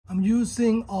I'm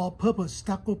using All-Purpose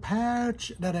Stucco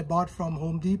Patch that I bought from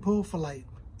Home Depot for like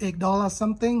 $8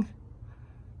 something.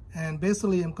 And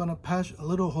basically I'm gonna patch a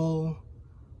little hole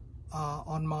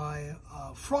on my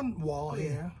front wall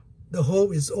here. The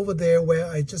hole is over there where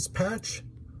I just patched.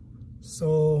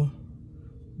 So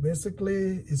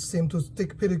basically it seemed to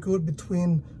stick pretty good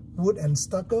between wood and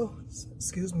stucco.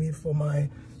 Excuse me for my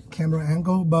camera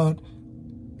angle, but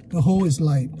the hole is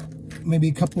like maybe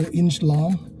a couple inch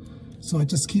long. So I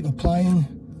just keep applying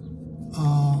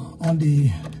on the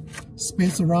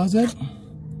space around it.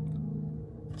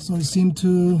 So it seemed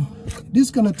to, this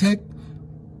is gonna take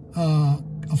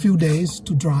a few days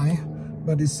to dry,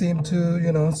 but it seemed to,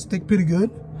 you know, stick pretty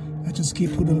good. I just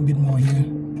keep putting a bit more here,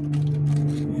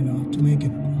 you know, to make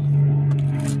it.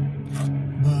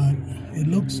 But it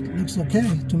looks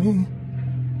okay to me.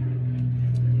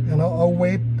 And I'll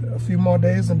wait a few more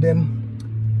days and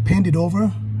then paint it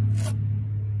over.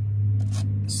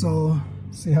 So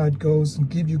see how it goes and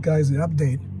give you guys an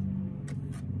update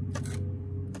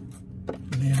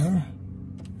later.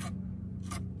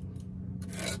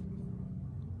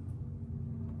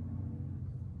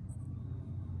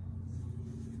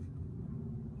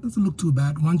 Doesn't look too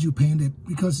bad once you paint it,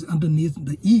 because it's underneath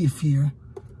the eave here,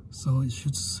 so it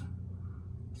should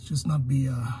just not be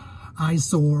a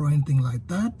eyesore or anything like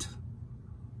that.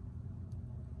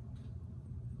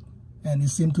 And it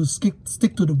seemed to stick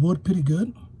to the wood pretty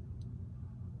good.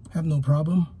 Have no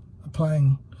problem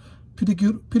applying pretty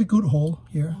good hole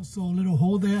here. So a little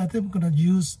hole there. I think I'm gonna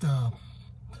use the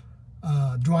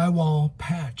drywall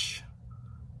patch,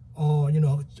 or you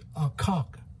know,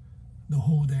 caulk the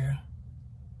hole there.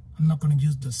 I'm not gonna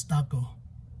use the stucco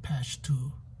patch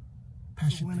to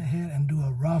patch it. I went ahead and do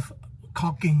a rough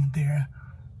caulking there.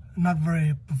 Not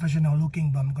very professional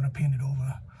looking, but I'm gonna paint it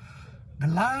over. The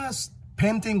last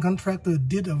painting contractor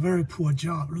did a very poor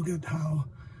job. Look at how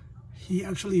he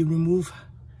actually removed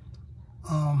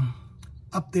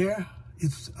up there,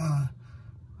 it's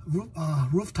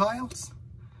roof tiles,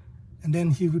 and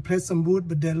then he replaced some wood.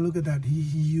 But then look at that, he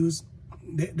used,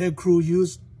 their crew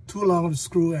used too long of a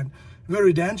screw, and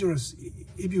very dangerous.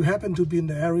 If you happen to be in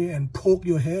the area and poke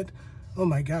your head, oh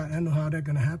my God, I don't know how that's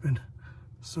gonna happen.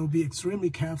 So be extremely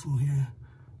careful here.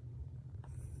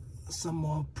 Some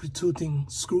more protruding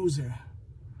screws there.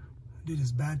 Did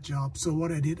his bad job. So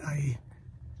what I did, I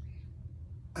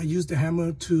used the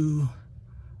hammer to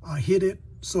hit it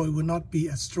so it would not be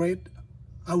as straight.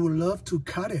 I would love to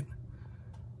cut it,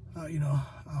 you know,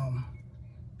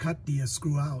 cut the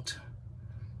screw out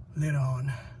later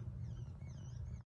on.